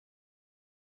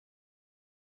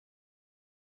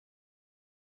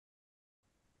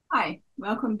Hi,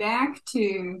 welcome back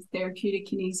to Therapeutic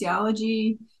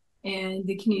Kinesiology and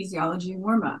the Kinesiology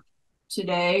warm-up.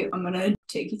 Today, I'm going to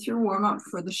take you through a warm-up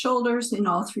for the shoulders in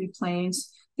all three planes.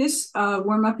 This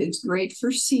warm-up is great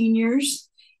for seniors,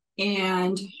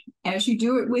 and as you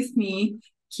do it with me,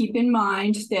 keep in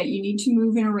mind that you need to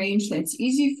move in a range that's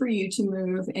easy for you to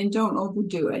move and don't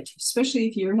overdo it, especially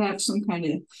if you have some kind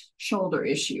of shoulder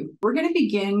issue. We're going to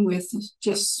begin with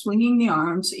just swinging the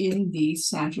arms in the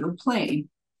sagittal plane.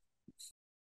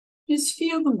 Just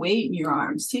feel the weight in your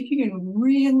arms. See if you can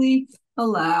really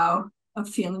allow a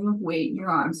feeling of weight in your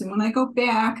arms. And when I go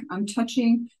back, I'm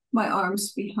touching my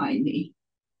arms behind me.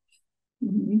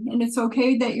 And it's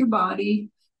okay that your body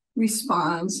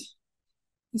responds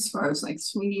as far as like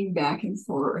swinging back and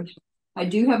forward. I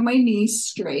do have my knees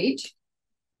straight.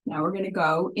 Now we're going to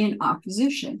go in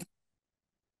opposition.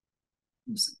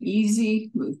 Just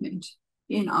easy movement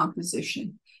in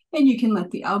opposition. And you can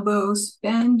let the elbows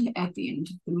bend at the end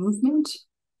of the movement.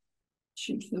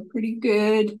 Should feel pretty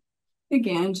good.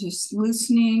 Again, just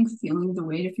loosening, feeling the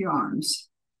weight of your arms.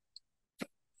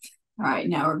 All right,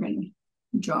 now we're going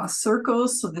to draw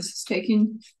circles. So this is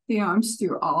taking the arms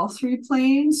through all three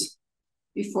planes.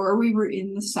 Before we were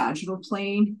in the sagittal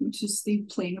plane, which is the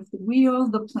plane of the wheel,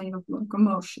 the plane of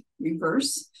locomotion.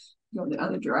 Reverse, go the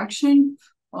other direction.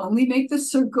 Only make the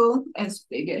circle as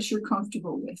big as you're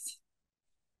comfortable with.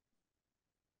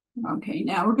 Okay,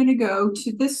 now we're going to go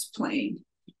to this plane,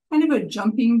 kind of a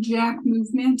jumping jack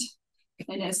movement.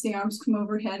 And as the arms come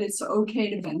overhead, it's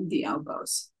okay to bend the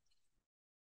elbows.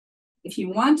 If you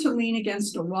want to lean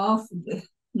against a wall for the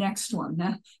next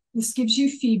one, this gives you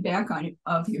feedback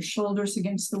of your shoulders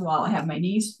against the wall. I have my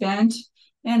knees bent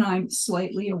and I'm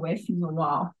slightly away from the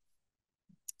wall.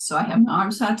 So I have my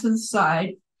arms out to the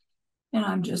side and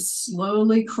I'm just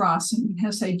slowly crossing.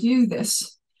 As I do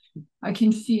this, I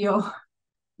can feel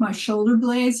my shoulder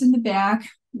blades in the back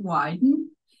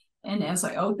widen. And as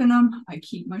I open them, I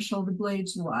keep my shoulder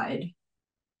blades wide.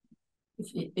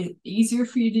 If it's easier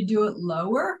for you to do it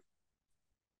lower,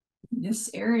 this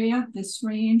area, this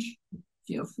range,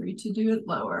 feel free to do it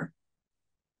lower.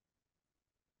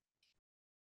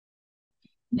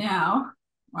 Now,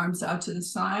 arms out to the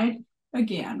side.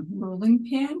 Again, rolling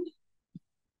pin.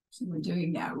 So we're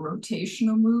doing that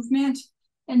rotational movement,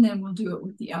 and then we'll do it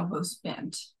with the elbows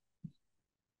bent.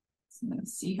 So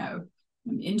let's see how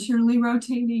I'm internally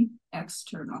rotating,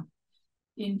 external,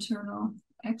 internal,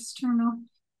 external,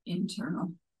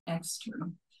 internal,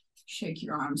 external. Shake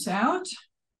your arms out.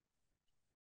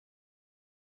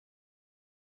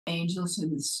 Angels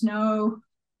in the snow.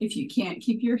 If you can't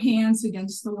keep your hands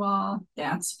against the wall,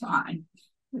 that's fine.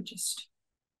 We're just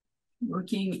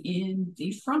working in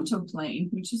the frontal plane,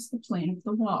 which is the plane of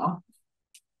the wall.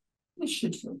 This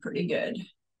should feel pretty good.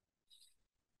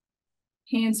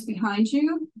 Hands behind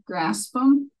you, grasp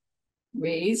them,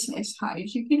 raise as high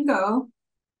as you can go,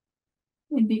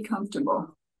 and be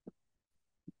comfortable.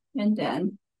 And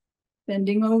then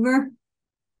bending over,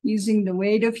 using the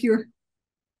weight of your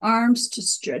arms to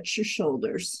stretch your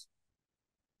shoulders.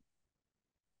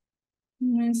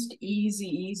 Just easy,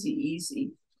 easy,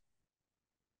 easy.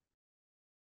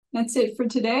 That's it for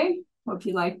today. Hope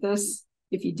you like this.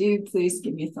 If you do, please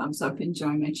give me a thumbs up and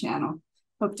join my channel.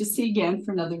 Hope to see you again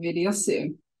for another video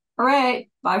soon. All right,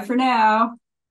 bye for now.